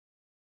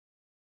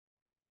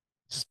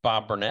This is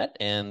Bob Burnett,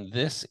 and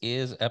this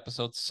is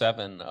episode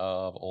 7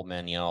 of Old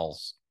Man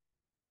Yells.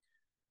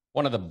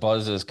 One of the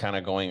buzzes kind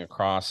of going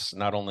across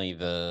not only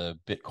the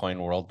Bitcoin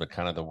world, but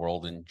kind of the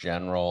world in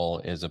general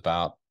is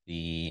about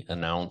the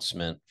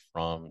announcement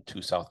from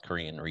two South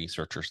Korean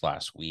researchers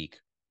last week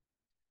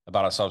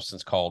about a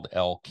substance called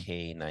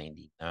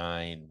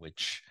LK99,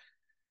 which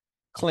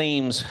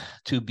claims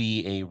to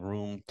be a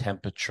room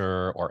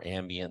temperature or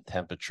ambient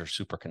temperature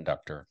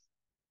superconductor.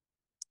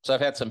 So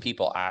I've had some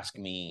people ask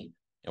me,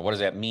 what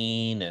does that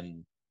mean?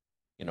 And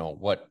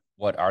what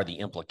are the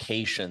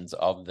implications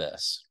of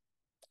this?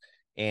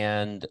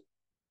 And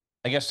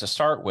I guess to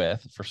start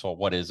with, first of all,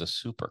 what is a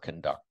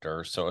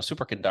superconductor? So a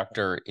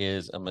superconductor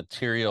is a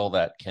material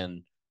that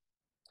can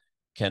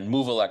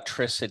move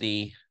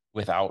electricity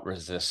without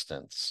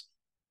resistance.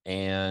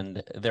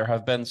 And there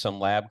have been some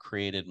lab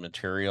created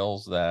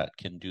materials that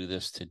can do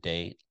this to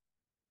date,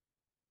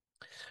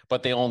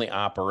 but they only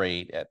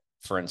operate at,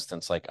 for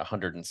instance, like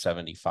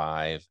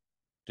 175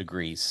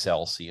 degrees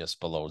Celsius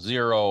below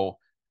zero,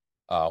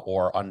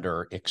 or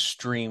under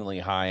extremely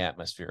high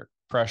atmospheric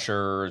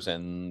pressures,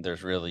 and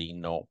there's really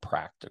no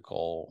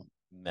practical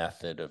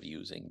method of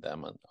using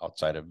them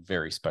outside of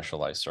very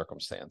specialized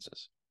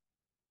circumstances.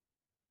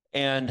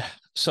 And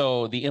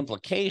so the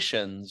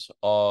implications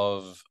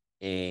of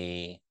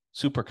a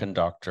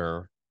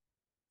superconductor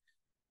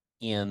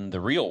in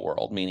the real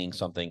world, meaning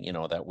something,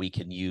 that we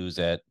can use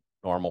at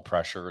normal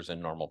pressures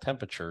and normal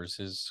temperatures,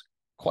 is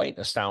quite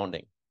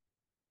astounding.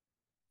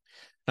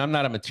 I'm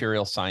not a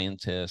material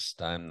scientist.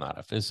 I'm not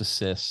a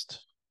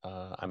physicist.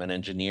 I'm an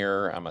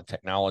engineer. I'm a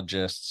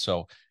technologist.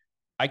 So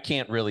I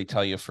can't really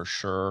tell you for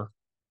sure.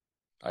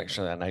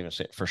 Actually, I'm not even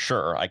saying for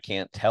sure. I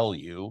can't tell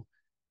you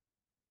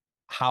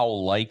how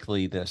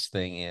likely this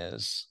thing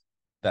is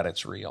that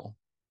it's real.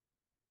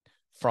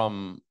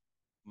 From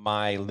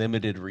my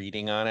limited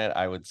reading on it,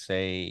 I would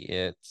say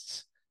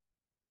it's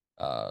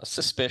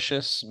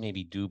suspicious,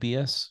 maybe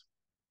dubious,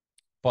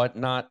 but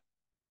not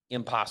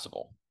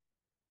impossible.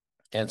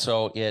 And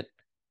so it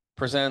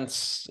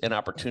presents an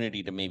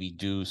opportunity to maybe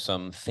do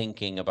some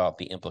thinking about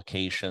the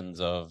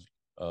implications of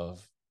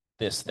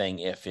this thing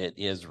if it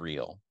is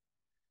real.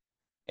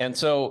 And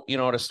so,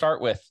 to start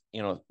with,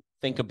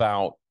 think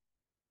about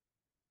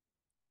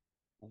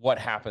what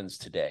happens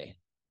today.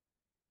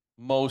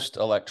 Most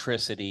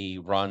electricity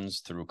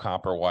runs through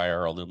copper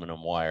wire,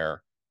 aluminum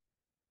wire,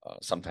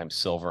 sometimes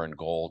silver and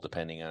gold,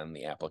 depending on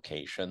the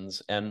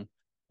applications. And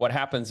what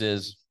happens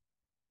is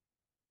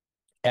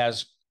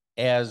as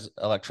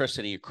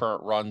electricity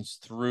current runs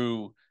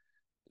through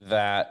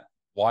that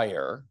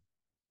wire,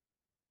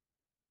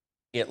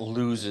 it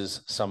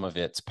loses some of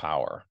its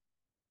power.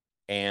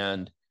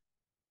 And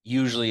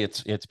usually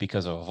it's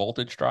because of a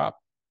voltage drop,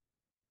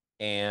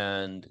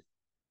 and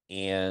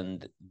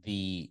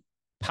the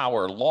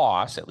power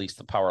loss, at least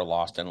the power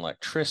lost in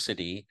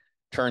electricity,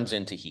 turns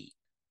into heat.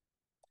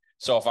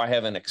 So if I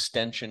have an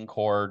extension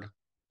cord,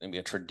 maybe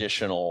a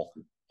traditional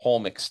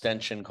home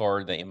extension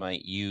cord that you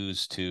might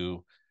use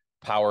to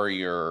power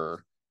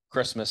your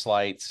Christmas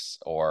lights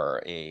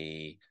or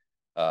a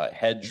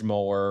hedge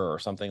mower or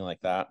something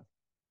like that,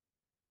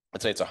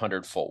 let's say it's a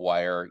 100-foot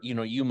wire,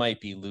 you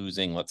might be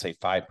losing, let's say,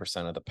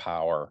 5% of the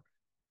power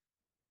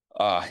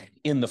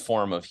in the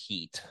form of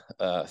heat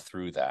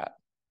through that.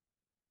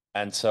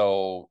 And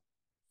so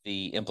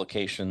the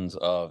implications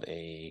of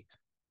a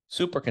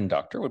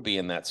superconductor would be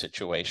in that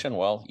situation.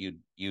 Well,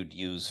 you'd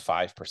use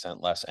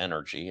 5% less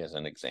energy, as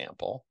an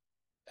example,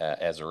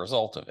 as a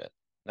result of it.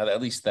 Now,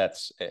 at least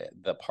that's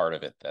the part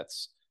of it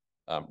that's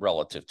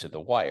relative to the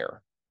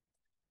wire.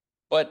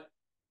 But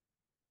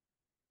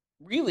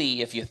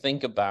really, if you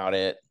think about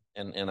it,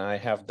 and I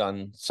have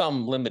done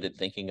some limited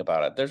thinking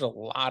about it, there's a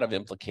lot of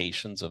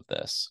implications of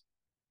this.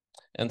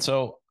 And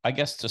so I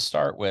guess to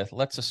start with,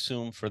 let's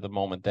assume for the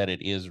moment that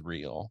it is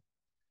real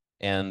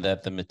and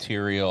that the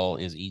material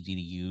is easy to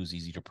use,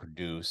 easy to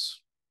produce.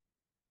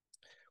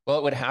 Well,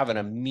 it would have an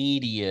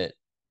immediate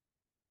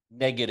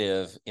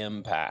negative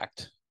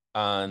impact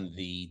on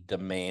the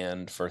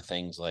demand for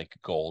things like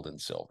gold and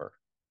silver.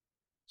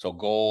 So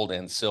gold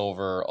and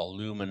silver,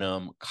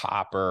 aluminum,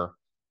 copper,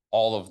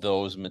 all of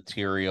those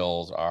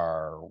materials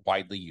are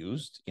widely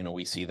used.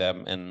 We see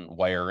them in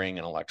wiring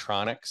and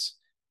electronics,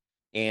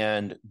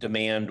 and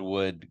demand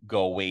would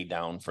go way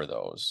down for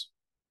those.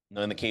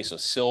 Now, in the case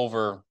of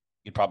silver,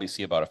 you'd probably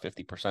see about a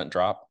 50%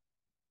 drop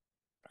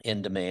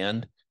in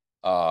demand.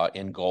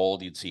 In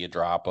gold, you'd see a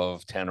drop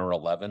of 10 or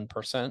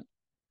 11%.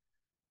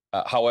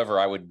 However,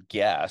 I would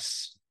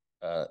guess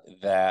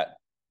that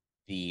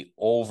the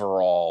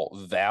overall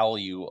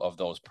value of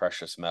those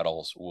precious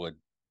metals would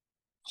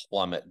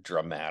plummet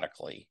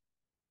dramatically,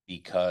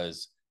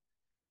 because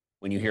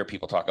when you hear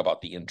people talk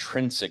about the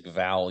intrinsic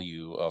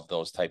value of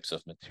those types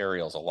of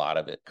materials, a lot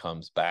of it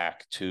comes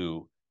back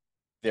to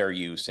their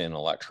use in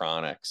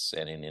electronics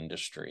and in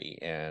industry,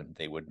 and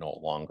they would no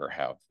longer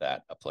have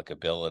that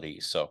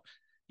applicability. So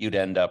you'd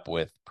end up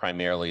with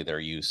primarily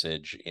their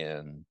usage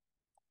in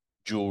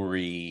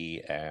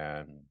jewelry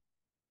and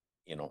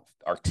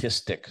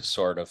artistic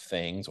sort of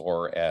things,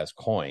 or as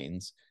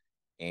coins,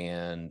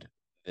 and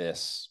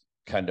this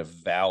kind of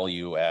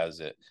value as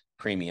a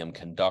premium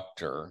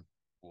conductor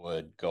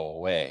would go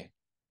away.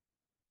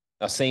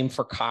 Now, same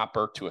for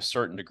copper to a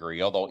certain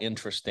degree, although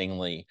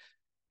interestingly,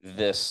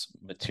 this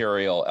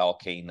material,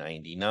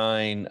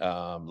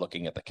 LK99,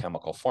 looking at the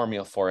chemical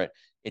formula for it,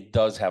 it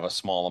does have a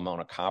small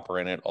amount of copper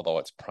in it, although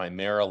it's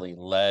primarily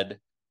lead,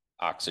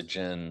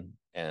 oxygen,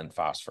 and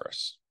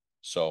phosphorus.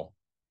 So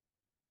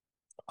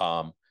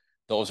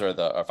those are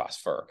the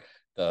phosphor.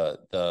 Those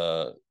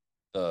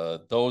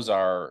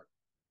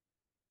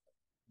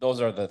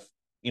are the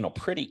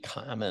pretty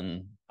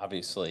common,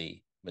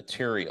 obviously,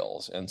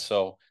 materials. And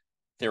so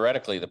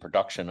theoretically, the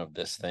production of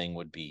this thing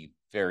would be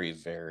very,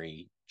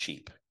 very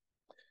cheap.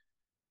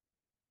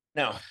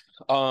 Now,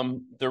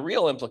 the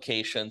real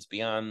implications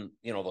beyond,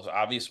 those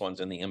obvious ones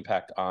and the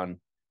impact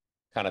on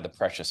kind of the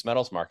precious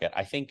metals market,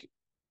 I think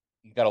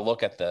you got to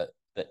look at the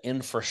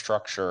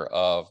infrastructure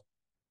of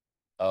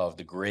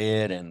the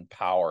grid and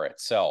power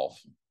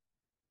itself.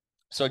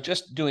 So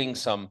just doing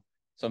some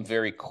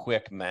very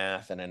quick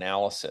math and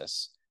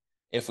analysis,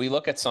 if we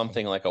look at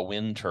something like a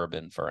wind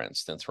turbine, for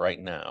instance, right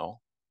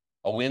now,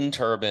 a wind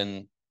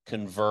turbine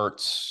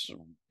converts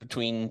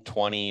between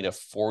 20 to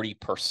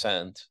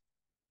 40%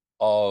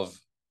 of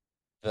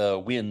the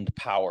wind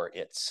power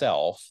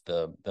itself,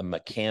 the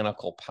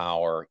mechanical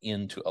power,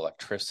 into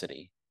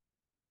electricity.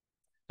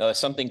 Now, there's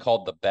something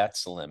called the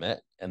Betz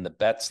limit, and the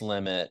Betz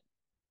limit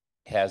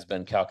has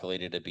been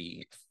calculated to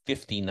be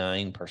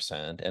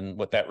 59%. And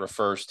what that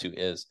refers to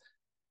is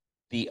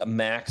the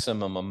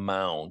maximum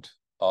amount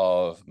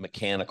of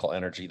mechanical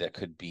energy that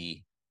could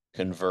be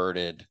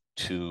converted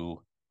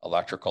to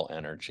electrical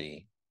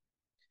energy.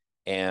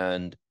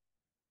 And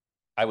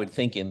I would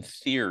think, in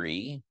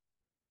theory,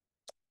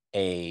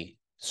 a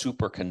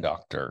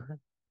superconductor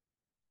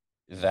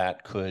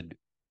that could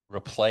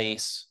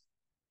replace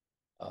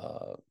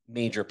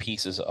major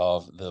pieces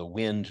of the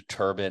wind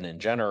turbine and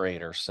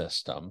generator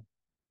system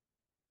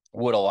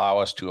would allow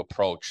us to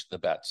approach the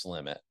Betz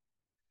limit.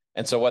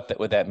 And so what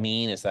would that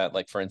mean is that,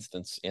 like, for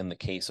instance, in the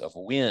case of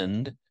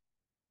wind,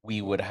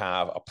 we would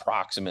have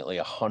approximately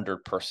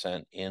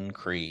 100%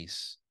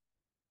 increase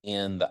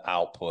in the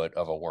output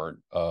of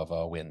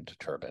a wind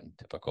turbine,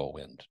 typical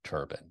wind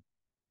turbine.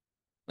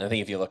 And I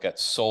think if you look at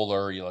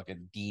solar, you look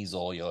at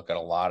diesel, you look at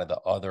a lot of the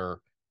other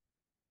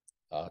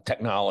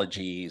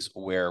technologies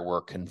where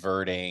we're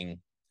converting,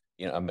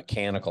 a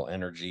mechanical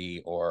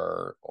energy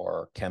or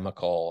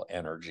chemical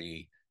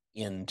energy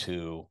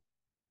into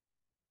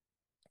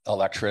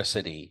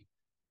electricity,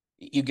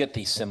 you get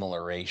these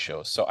similar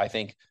ratios. So I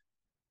think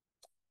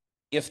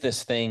if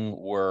this thing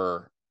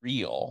were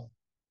real,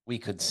 we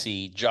could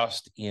see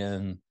just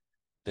in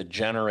the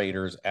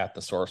generators at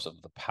the source of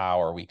the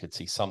power, we could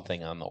see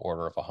something on the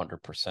order of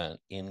 100%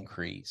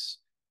 increase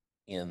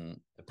in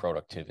the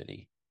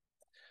productivity.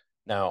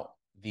 Now,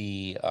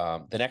 the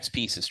next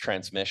piece is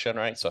transmission,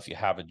 right? So if you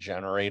have a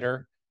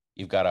generator,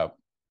 you've got to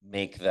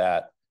make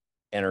that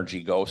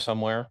energy go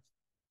somewhere.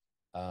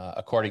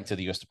 According to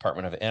the U.S.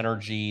 Department of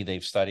Energy,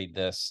 they've studied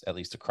this at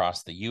least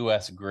across the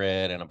U.S.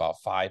 grid, and about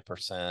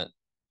 5%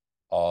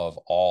 of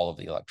all of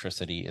the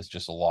electricity is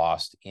just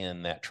lost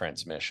in that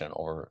transmission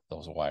over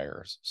those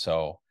wires.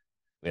 So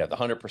we have the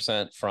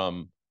 100%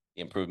 from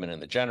the improvement in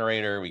the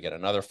generator. We get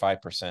another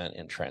 5%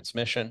 in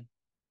transmission.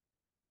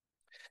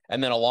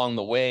 And then along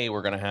the way,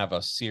 we're going to have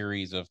a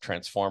series of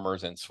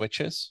transformers and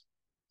switches.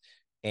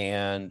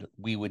 And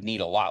we would need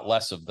a lot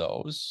less of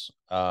those.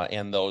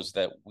 And those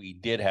that we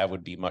did have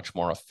would be much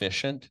more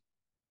efficient.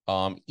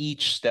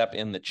 Each step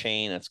in the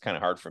chain, it's kind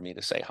of hard for me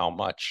to say how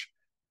much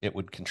it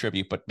would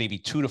contribute, but maybe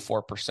 2 to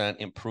 4%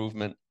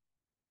 improvement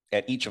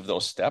at each of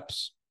those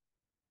steps.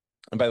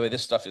 And by the way,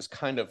 this stuff is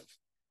kind of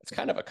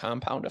a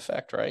compound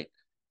effect, right?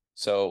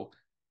 So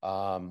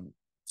you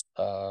have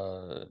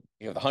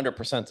the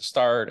 100% to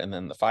start, and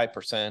then the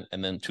 5%,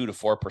 and then 2 to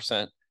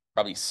 4%,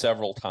 probably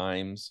several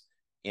times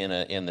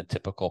in the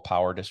typical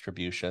power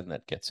distribution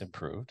that gets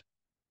improved.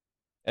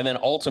 And then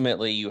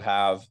ultimately you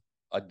have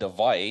a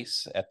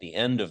device at the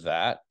end of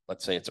that.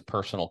 Let's say it's a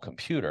personal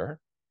computer.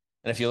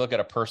 And if you look at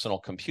a personal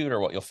computer,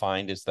 what you'll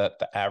find is that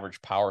the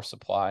average power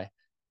supply,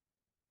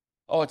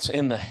 it's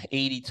in the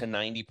 80 to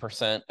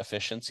 90%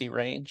 efficiency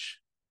range.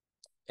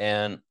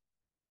 And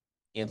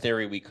in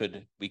theory, we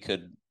could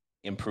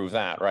improve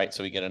that, right?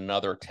 So we get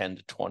another 10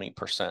 to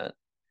 20%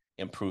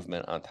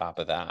 improvement on top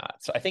of that.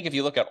 So I think if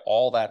you look at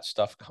all that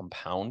stuff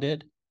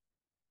compounded,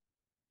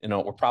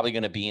 we're probably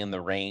going to be in the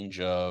range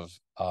of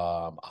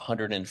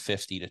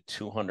 150 to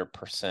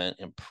 200%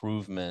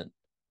 improvement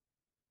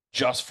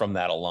just from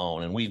that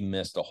alone. And we've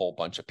missed a whole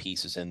bunch of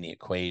pieces in the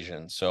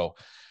equation. So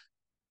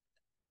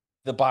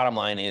the bottom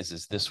line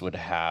is this would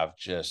have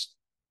just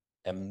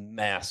a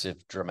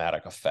massive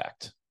dramatic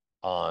effect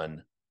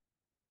on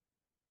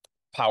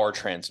power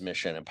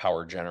transmission and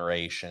power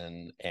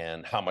generation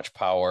and how much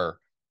power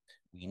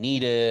we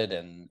needed.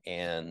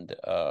 And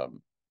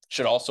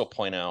should also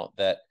point out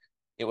that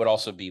it would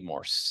also be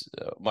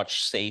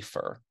much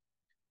safer,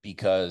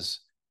 because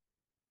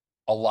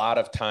a lot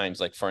of times,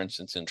 like for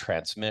instance, in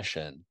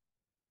transmission,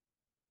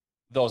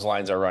 those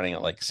lines are running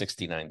at like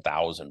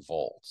 69,000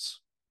 volts.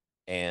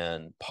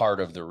 And part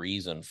of the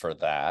reason for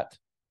that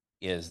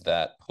is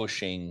that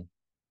pushing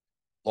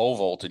low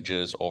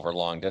voltages over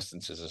long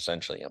distances is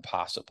essentially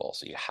impossible.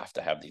 So you have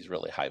to have these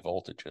really high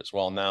voltages.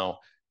 Well, now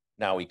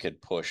we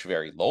could push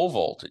very low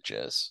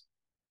voltages,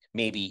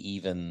 maybe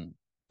even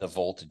the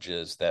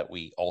voltages that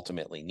we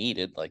ultimately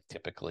needed, like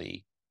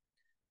typically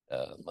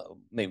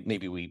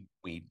maybe we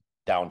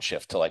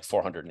downshift to like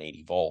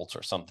 480 volts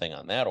or something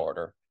on that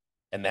order,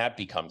 and that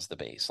becomes the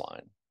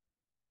baseline.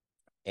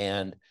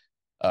 And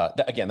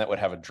again, that would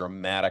have a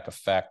dramatic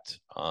effect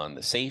on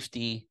the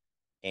safety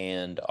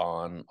and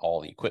on all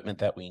the equipment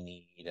that we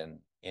need.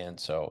 And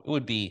so it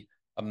would be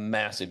a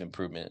massive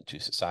improvement to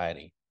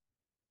society.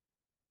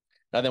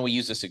 Now, then we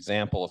use this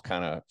example of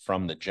kind of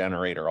from the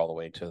generator all the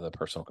way to the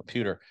personal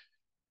computer.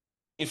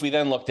 If we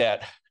then looked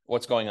at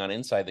what's going on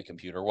inside the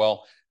computer,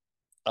 well,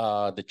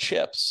 the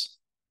chips,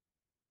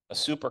 a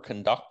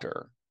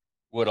superconductor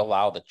would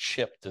allow the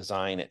chip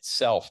design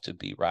itself to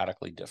be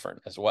radically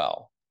different as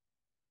well.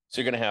 So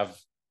you're going to have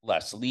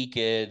less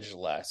leakage,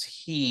 less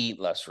heat,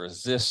 less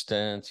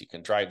resistance. You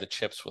can drive the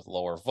chips with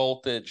lower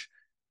voltage,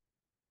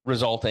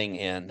 resulting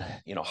in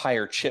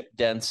higher chip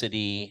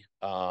density.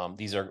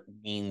 These are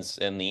means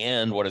in the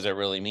end, what does it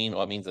really mean?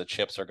 Well, it means the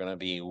chips are going to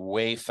be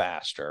way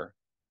faster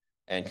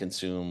and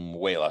consume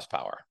way less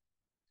power.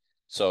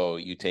 So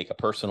you take a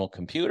personal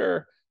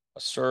computer,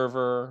 a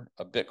server,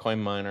 a Bitcoin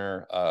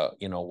miner,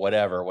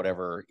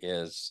 whatever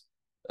is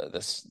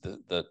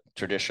the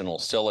traditional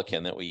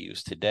silicon that we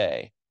use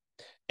today,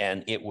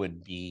 and it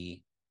would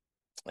be,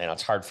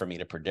 it's hard for me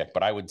to predict,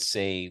 but I would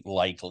say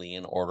likely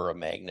an order of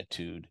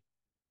magnitude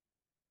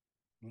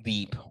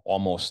leap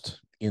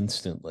almost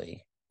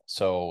instantly.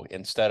 So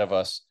instead of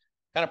us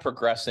kind of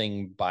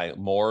progressing by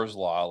Moore's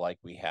law like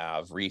we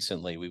have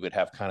recently, we would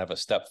have kind of a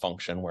step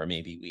function where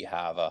maybe we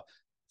have a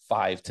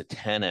 5 to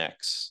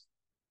 10x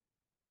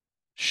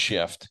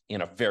shift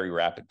in a very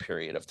rapid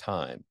period of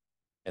time,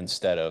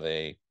 instead of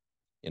a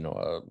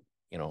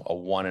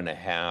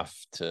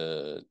 1.5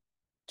 to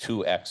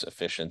 2x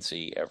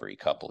efficiency every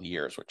couple of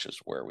years, which is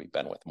where we've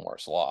been with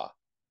Moore's law.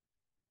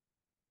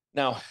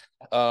 Now,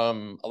 a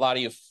lot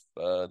of you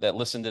that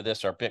listen to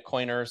this are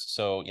Bitcoiners.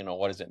 So,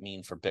 what does it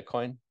mean for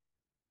Bitcoin?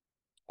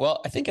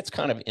 Well, I think it's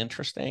kind of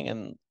interesting,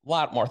 and a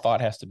lot more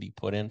thought has to be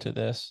put into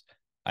this.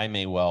 I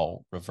may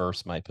well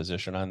reverse my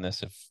position on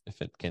this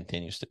if it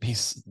continues to be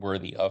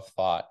worthy of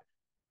thought.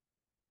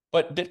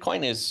 But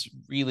Bitcoin is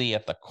really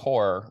at the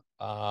core,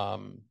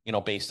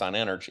 based on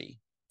energy,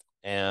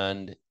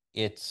 and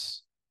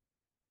it's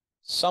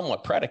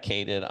somewhat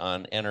predicated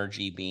on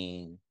energy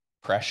being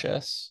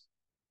precious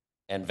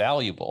and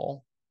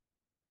valuable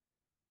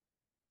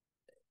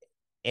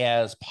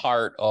as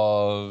part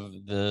of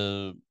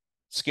the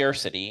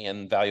scarcity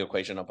and value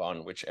equation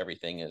upon which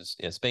everything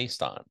is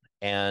based on.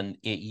 And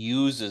it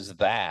uses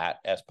that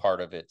as part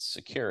of its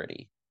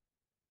security.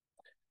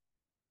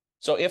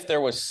 So if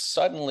there was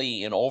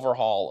suddenly an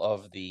overhaul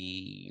of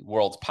the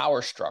world's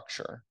power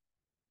structure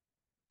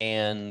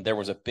and there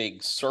was a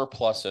big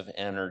surplus of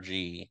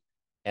energy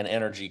and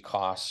energy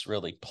costs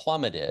really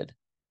plummeted,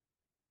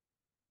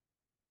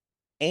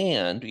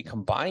 and we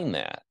combine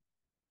that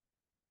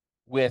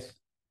with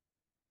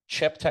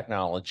chip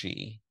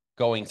technology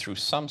going through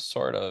some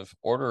sort of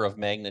order of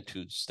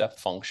magnitude step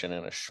function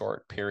in a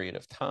short period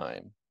of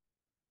time,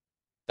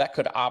 that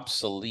could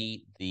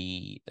obsolete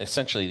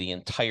essentially the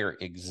entire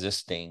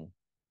existing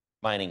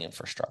mining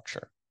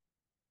infrastructure.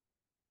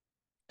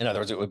 In other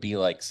words, it would be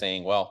like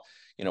saying, well,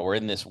 we're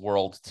in this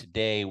world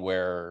today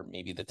where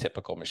maybe the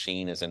typical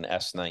machine is an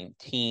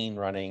S19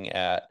 running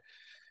at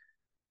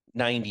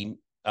 90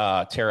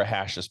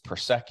 terahashes per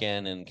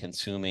second and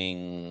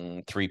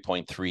consuming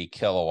 3.3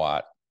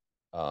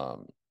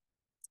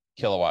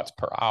 kilowatts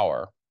per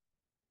hour.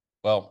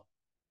 Well,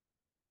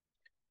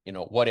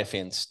 what if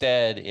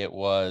instead it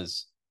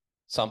was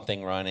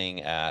something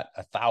running at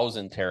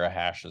 1,000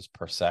 terahashes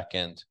per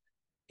second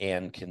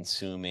and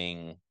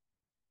consuming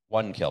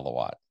 1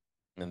 kilowatt?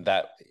 And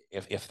that,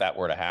 if that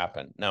were to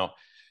happen. Now,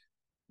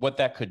 what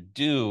that could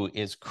do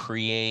is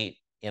create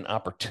an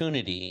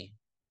opportunity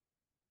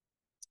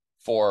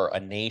for a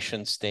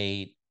nation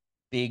state,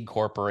 big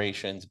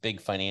corporations,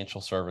 big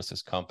financial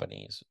services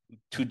companies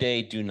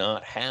today do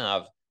not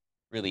have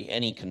really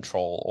any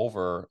control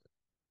over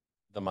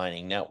the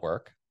mining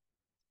network.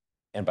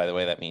 And by the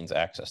way, that means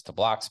access to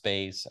block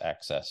space,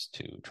 access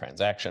to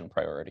transaction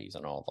priorities,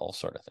 and all those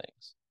sort of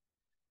things.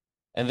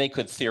 And they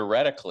could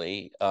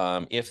theoretically,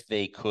 if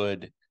they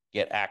could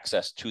get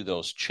access to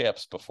those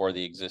chips before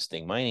the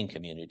existing mining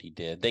community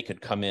did, they could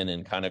come in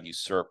and kind of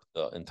usurp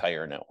the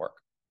entire network.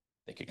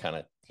 They could kind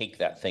of take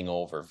that thing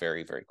over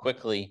very, very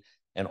quickly,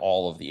 and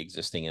all of the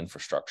existing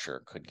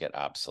infrastructure could get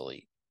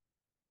obsolete.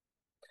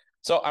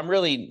 So I'm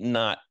really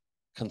not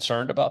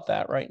concerned about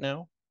that right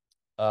now,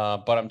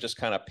 but I'm just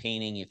kind of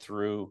painting you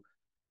through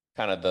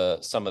kind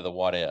of some of the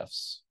what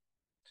ifs.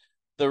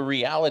 The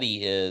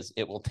reality is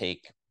it will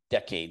take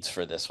decades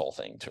for this whole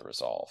thing to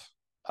resolve.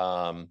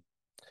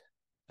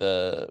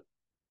 The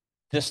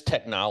this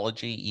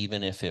technology,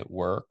 even if it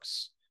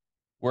works,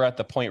 we're at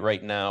the point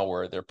right now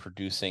where they're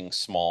producing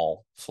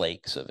small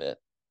flakes of it.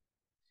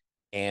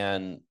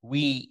 And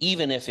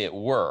even if it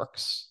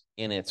works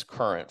in its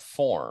current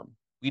form,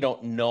 we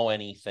don't know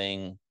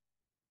anything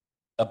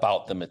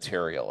about the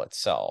material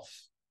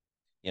itself.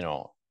 You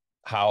know,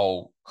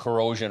 how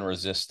corrosion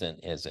resistant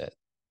is it?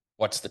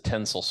 What's the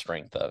tensile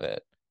strength of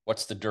it?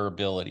 What's the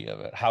durability of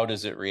it? How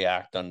does it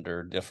react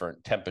under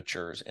different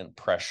temperatures and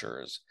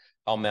pressures?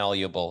 How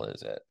malleable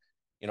is it?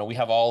 You know, we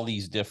have all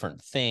these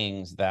different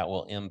things that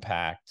will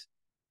impact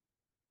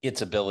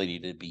its ability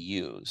to be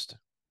used.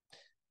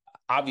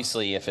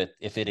 Obviously, if it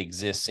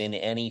exists in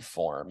any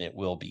form, it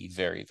will be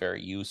very,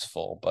 very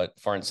useful. But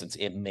for instance,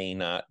 it may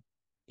not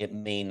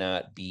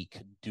be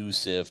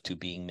conducive to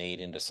being made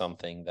into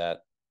something that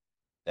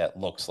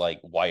looks like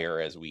wire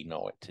as we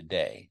know it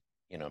today.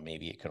 You know,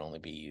 maybe it can only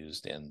be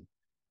used in,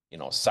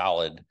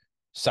 solid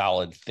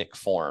thick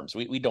forms.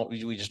 We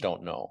just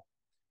don't know.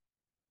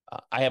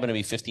 I happen to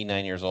be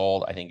 59 years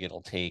old. I think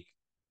it'll take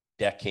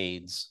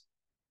decades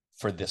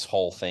for this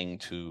whole thing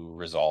to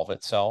resolve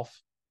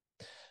itself.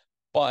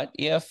 But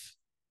if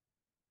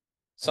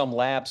some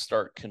labs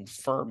start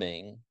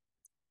confirming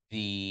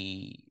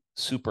the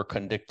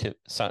superconductive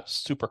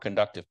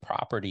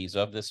properties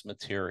of this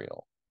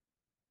material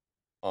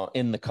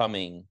in the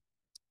coming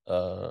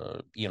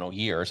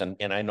years,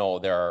 and I know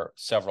there are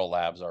several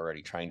labs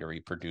already trying to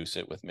reproduce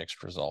it with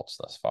mixed results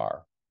thus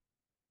far.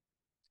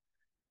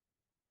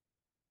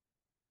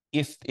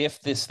 If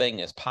this thing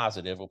is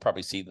positive, we'll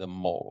probably see the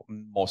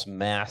most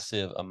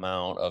massive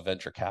amount of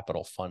venture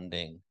capital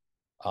funding,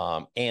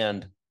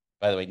 and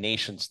by the way,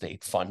 nation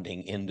state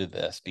funding into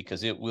this,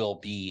 because it will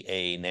be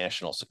a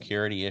national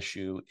security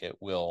issue. It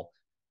will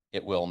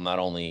not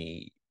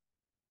only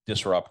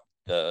disrupt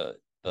the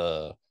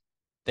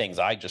things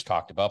I just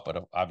talked about,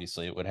 but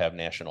obviously it would have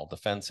national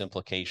defense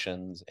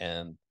implications,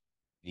 and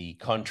the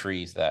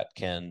countries that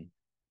can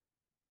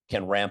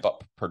ramp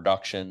up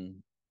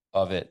production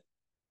of it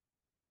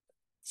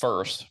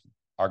first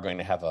are going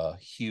to have a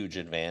huge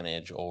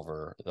advantage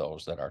over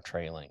those that are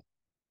trailing.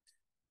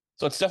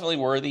 So it's definitely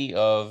worthy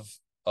of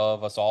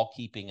us all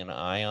keeping an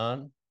eye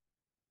on,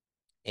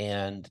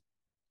 and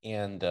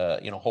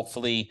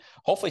hopefully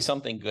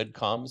something good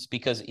comes,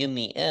 because in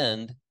the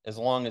end, as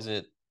long as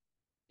it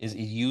is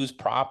used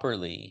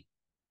properly,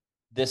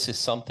 this is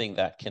something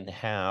that can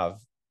have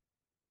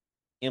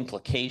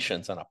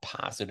implications in a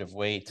positive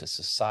way to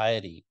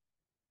society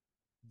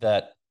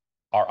that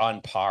are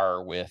on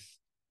par with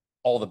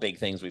all the big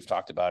things we've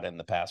talked about in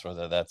the past,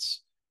 whether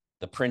that's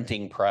the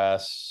printing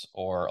press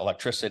or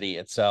electricity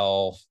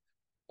itself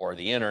or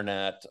the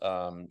internet.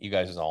 You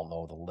guys all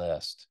know the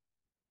list.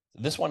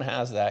 This one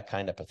has that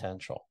kind of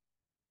potential.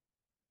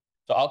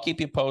 So I'll keep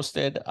you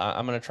posted.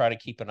 I'm going to try to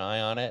keep an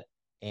eye on it,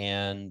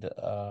 and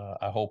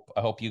I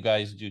hope you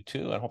guys do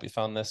too. I hope you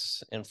found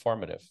this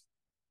informative.